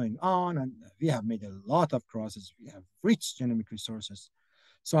selection is going on, and we have made a lot of crosses. We have rich genomic resources.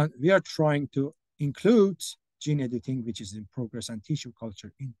 So we are trying to include gene editing, which is in progress, and tissue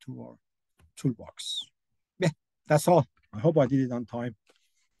culture into our toolbox. Yeah, that's all. I hope I did it on time.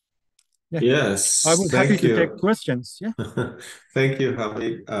 Yeah. Yes, I was happy to take questions. Yeah. Thank you,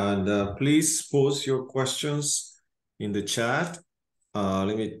 Hamid. And please post your questions in the chat.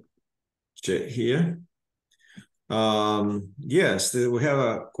 Let me check here. Yes, we have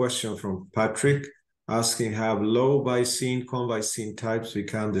a question from Patrick asking, have low vicine, convicine types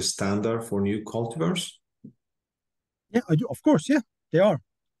become the standard for new cultivars? Yeah, I do. Of course, yeah, they are.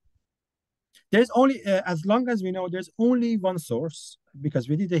 There's only, as long as we know, there's only one source, because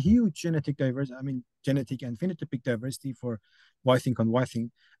we did a huge genetic diversity, genetic and phenotypic diversity for Wything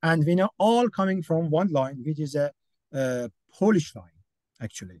convicing, and we know all coming from one line, which is a Polish line,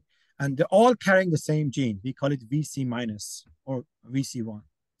 actually. And they're all carrying the same gene. We call it VC minus or VC1.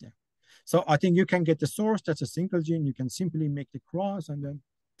 Yeah. So I think you can get the source, that's a single gene. You can simply make the cross, and then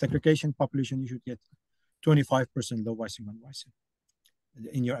segregation population, you should get 25% low Wything convicing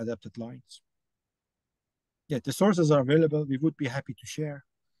in your adapted lines. Yeah, the sources are available. We would be happy to share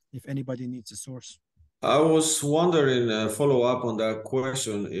if anybody needs a source. I was wondering, follow up on that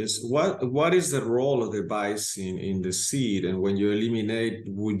question, is what is the role of the vicine in the seed? And when you eliminate,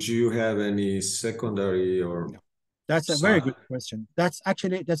 would you have any secondary or? No. That's a very good question. That's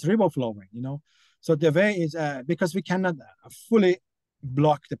riboflavin, So the way is, because we cannot fully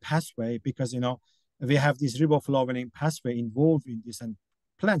block the pathway because, we have this riboflavin pathway involved in this, and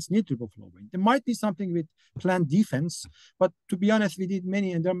plants need riboflavin. There might be something with plant defense, but to be honest, we did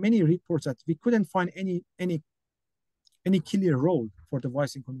many, and there are many reports that we couldn't find any clear role for the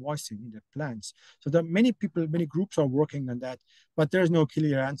lysine convoicin in the plants. So there are many people, many groups are working on that, but there's no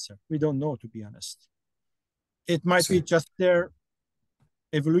clear answer. We don't know, to be honest. It might be just their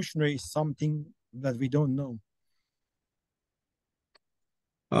evolutionary something that we don't know.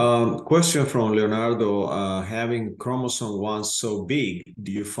 Question from Leonardo, having chromosome 1 so big,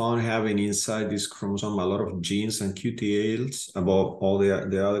 do you find having inside this chromosome a lot of genes and QTLs above all the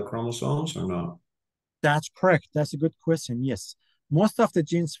other chromosomes or not? That's correct. That's a good question. Yes. Most of the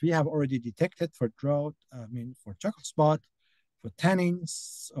genes we have already detected for drought, for chocolate spot, for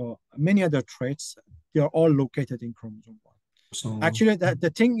tannins, or many other traits, they are all located in chromosome 1. So, actually, the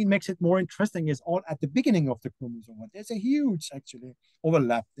thing that makes it more interesting is all at the beginning of the chromosome 1. There's a huge, actually,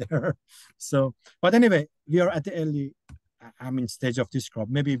 overlap there. So, but anyway, we are at the early, stage of this crop.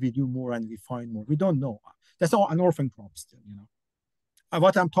 Maybe we do more and we find more. We don't know. That's all an orphan crop still,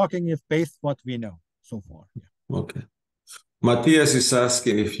 What I'm talking is based what we know so far. Yeah. Okay. Matthias is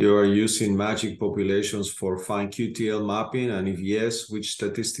asking if you are using magic populations for fine QTL mapping, and if yes, which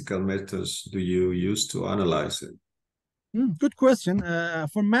statistical methods do you use to analyze it? Good question.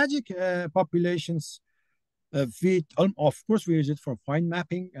 For magic populations, of course we use it for fine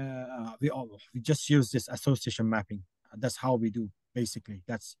mapping. We just use this association mapping. That's how we do basically.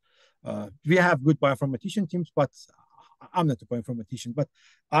 That's we have good bioinformatician teams, but I'm not a bioinformatician. But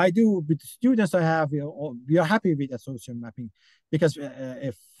I do with the students I have. We are happy with association mapping because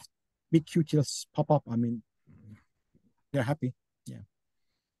if big QTLs pop up, they're happy. Yeah.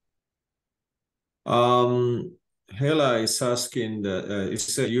 Hela is asking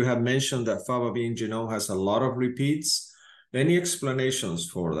that you have mentioned that Faba bean genome has a lot of repeats. Any explanations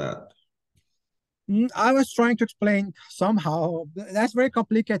for that? I was trying to explain somehow. That's very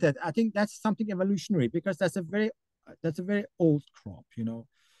complicated. I think that's something evolutionary because that's a very old crop,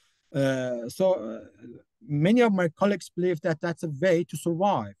 So many of my colleagues believe that that's a way to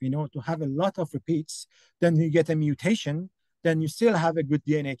survive, to have a lot of repeats. Then you get a mutation, then you still have a good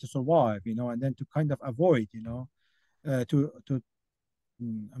DNA to survive, and then to kind of avoid,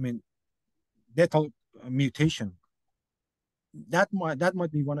 lethal mutation. That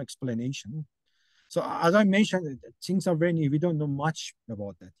might be one explanation. So as I mentioned, things are very new. We don't know much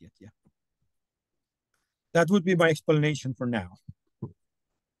about that yet. Yeah. That would be my explanation for now.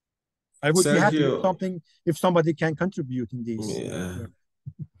 I would be happy with something if somebody can contribute in this. Yeah.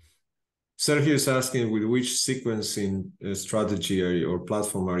 Sergio is asking, with which sequencing strategy or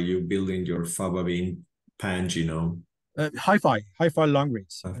platform are you building your Faba bean pan genome? Hi-Fi long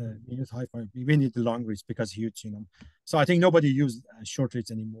reads. We use Hi-Fi. We need the long reads because huge genome. So I think nobody uses short reads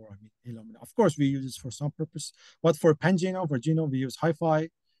anymore. Of course, we use this for some purpose, but for pan genome, for genome, we use Hi-Fi,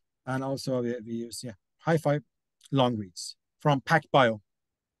 and also we use Hi-Fi long reads from PacBio.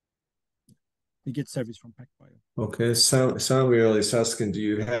 We get service from PacBio. Okay, Samuel is asking, do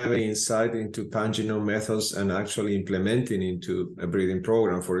you have any insight into pangenome methods and actually implementing into a breeding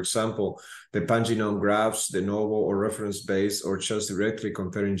program? For example, the pangenome graphs, de novo or reference-based, or just directly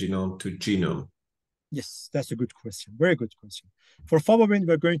comparing genome to genome? Yes, that's a good question. Very good question. For Faba bean,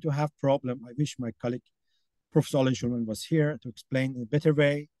 we're going to have problem. I wish my colleague, Professor Alan Schulman, was here to explain in a better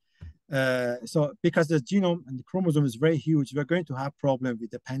way. So because the genome and the chromosome is very huge, we're going to have problem with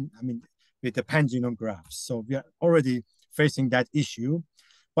the pan genome graphs. So we are already facing that issue.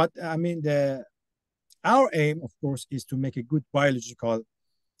 But our aim, of course, is to make a good biological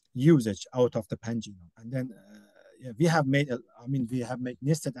usage out of the pan genome. And then we have made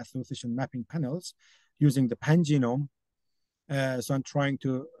nested association mapping panels using the pan genome. So I'm trying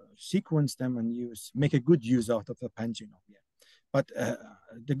to sequence them and make a good use out of the pan genome. Yeah. But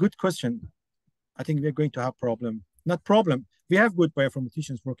the good question, I think we're going to have not problem. We have good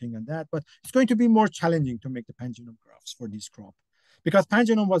bioinformaticians working on that, but it's going to be more challenging to make the pangenome graphs for this crop because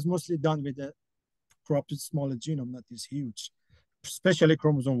pangenome was mostly done with the crop with smaller genome, not this huge, especially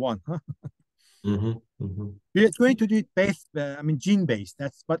chromosome 1. Huh? We're going to do it based, gene-based.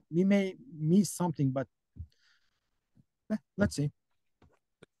 But we may miss something, but let's see.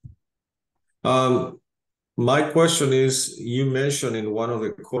 My question is, you mentioned in one of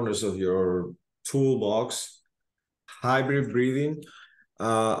the corners of your toolbox hybrid breeding.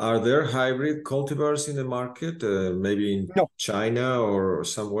 Are there hybrid cultivars in the market, maybe in China or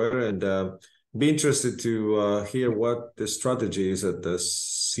somewhere? And be interested to hear what the strategy is at the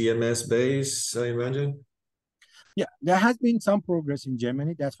CMS base, I imagine. Yeah, there has been some progress in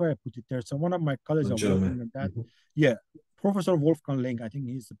Germany. That's why I put it there. So one of my colleagues are working on that. Yeah, Professor Wolfgang Link, I think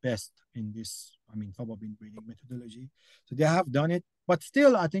he's the best in this, Faba bean breeding methodology. So they have done it, but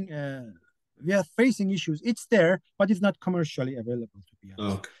still, I think we are facing issues. It's there, but it's not commercially available, to be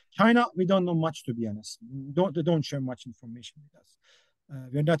honest. Okay. China, we don't know much, to be honest. They don't share much information with us.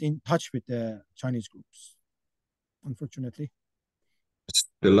 We're not in touch with the Chinese groups, unfortunately. It's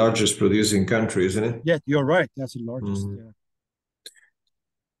the largest producing country, isn't it? Yeah, you're right. That's the largest. Mm.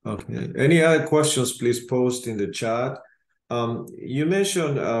 Yeah. Okay. Any other questions, please post in the chat. You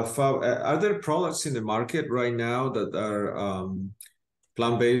mentioned are there products in the market right now that are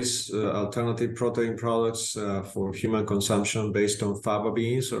plant-based alternative protein products for human consumption based on faba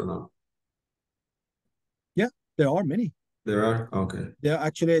beans or not? Yeah, there are many. There are? Okay. There are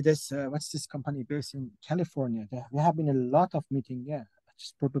actually this, what's this company based in California? There have been a lot of meetings. Yeah, I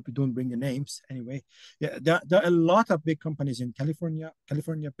just probably don't bring the names anyway. Yeah, there are a lot of big companies in California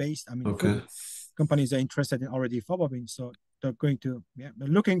based. Okay. Food companies are interested in already faba beans, so they're going to, they're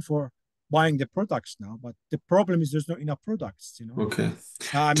looking for buying the products now. But the problem is there's not enough products, Okay.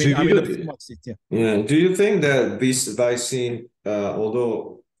 Yeah. Do you think that this lysine,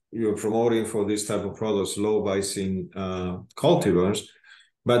 although you're promoting for this type of products low lysine cultivars,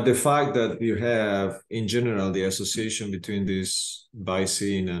 but the fact that you have in general the association between this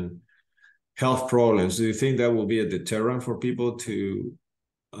lysine and health problems, do you think that will be a deterrent for people to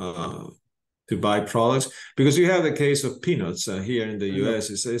buy products? Because you have the case of peanuts here in the US.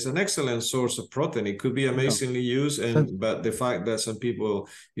 It's an excellent source of protein. It could be amazingly used, but the fact that some people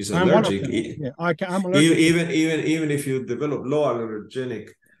is allergic, I'm allergic. Even if you develop low allergenic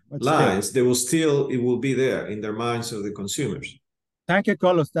lines, it will be there in their minds of the consumers. Thank you,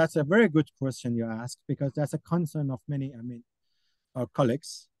 Carlos. That's a very good question you asked, because that's a concern of many, our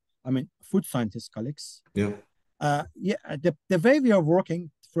colleagues, food scientist colleagues. Yeah. The way we are working,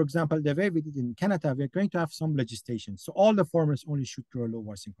 for example, the way we did in Canada, we're going to have some legislation. So all the farmers only should grow low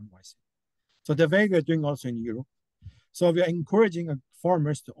lysine convisine. So the way we're doing also in Europe. So we are encouraging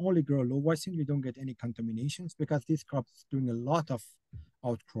farmers to only grow low lysine. We don't get any contaminations, because these crops are doing a lot of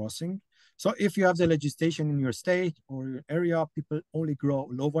outcrossing. So if you have the legislation in your state or your area, people only grow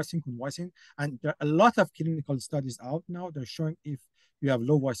low lysine convisine. And there are a lot of clinical studies out now. They're showing if you have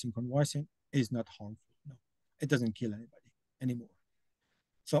low lysine convisine, is not harmful. No, it doesn't kill anybody anymore.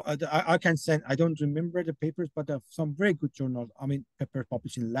 So I can send, I don't remember the papers, but there are some very good journals. Paper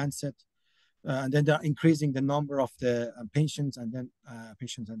published in Lancet, and then they're increasing the number of the patients, and then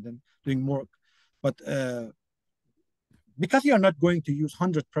doing more. But because you are not going to use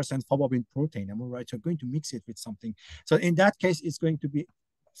 100% faba bean protein, am I right? You're going to mix it with something. So in that case, it's going to be,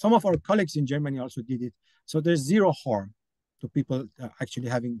 some of our colleagues in Germany also did it. So there's zero harm to people actually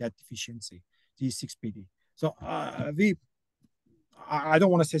having that deficiency, G6PD. So I don't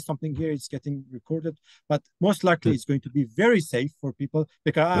want to say something here, it's getting recorded, but most likely it's going to be very safe for people,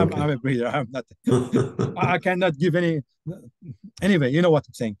 because I'm a breeder. I'm not, I cannot give any, anyway, you know what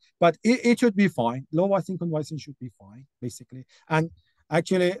I'm saying. But it should be fine. Low lysine convisine should be fine, basically. And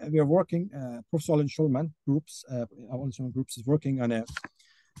actually, we are working, Professor Alan Schulman groups, is working on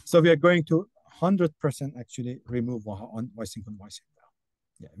so we are going to 100% actually remove on lysine convisine now.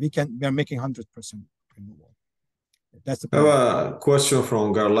 Yeah, we are making 100% removal. That's the I have a question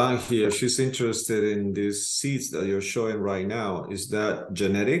from Garland here. She's interested in these seeds that you're showing right now. Is that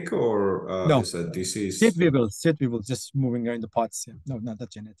genetic or no, is that disease? Seed weevil just moving in the pots. Yeah. No, not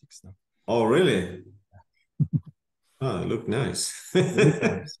that genetics. No. Oh, really? Oh, look nice.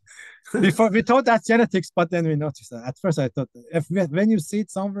 Before we thought that's genetics, but then we noticed that. At first, I thought when you see it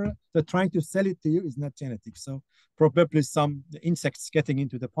somewhere, they're trying to sell it to you is not genetics. So probably some insects getting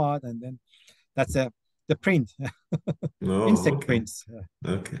into the pot, and then that's the print. Insect prints.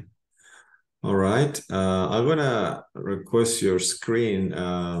 Okay. All right. I'm gonna request your screen,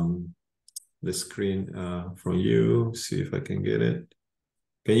 the screen from you. See if I can get it.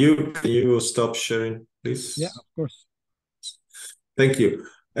 Can you stop sharing, please? Yeah, of course. Thank you.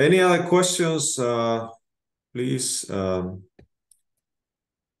 Any other questions, please?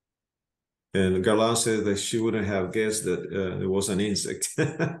 And Garland said that she wouldn't have guessed that there was an insect.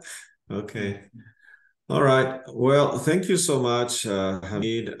 Okay. All right. Well, thank you so much,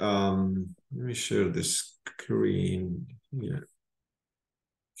 Hamid. Let me share the screen here.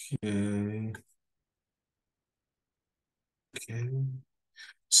 Okay.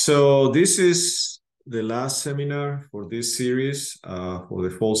 So this is the last seminar for this series, for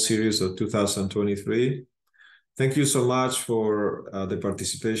the fall series of 2023. Thank you so much for the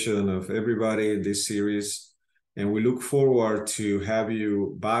participation of everybody in this series. And we look forward to have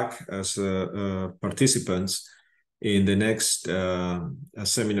you back as participants in the next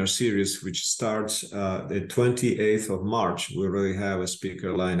seminar series, which starts the 28th of March. We already have a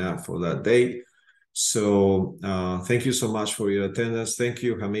speaker lineup for that date. So thank you so much for your attendance. Thank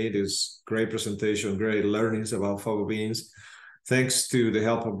you, Hamid. It's great presentation, great learnings about faba beans. Thanks to the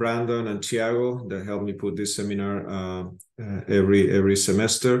help of Brandon and Thiago that helped me put this seminar every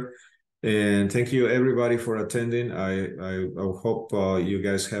semester. And thank you everybody for attending. I hope you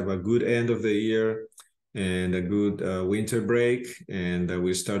guys have a good end of the year and a good winter break, and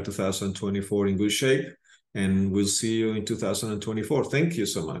we start 2024 in good shape. And we'll see you in 2024. Thank you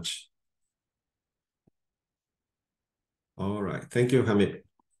so much. All right. Thank you, Hamid.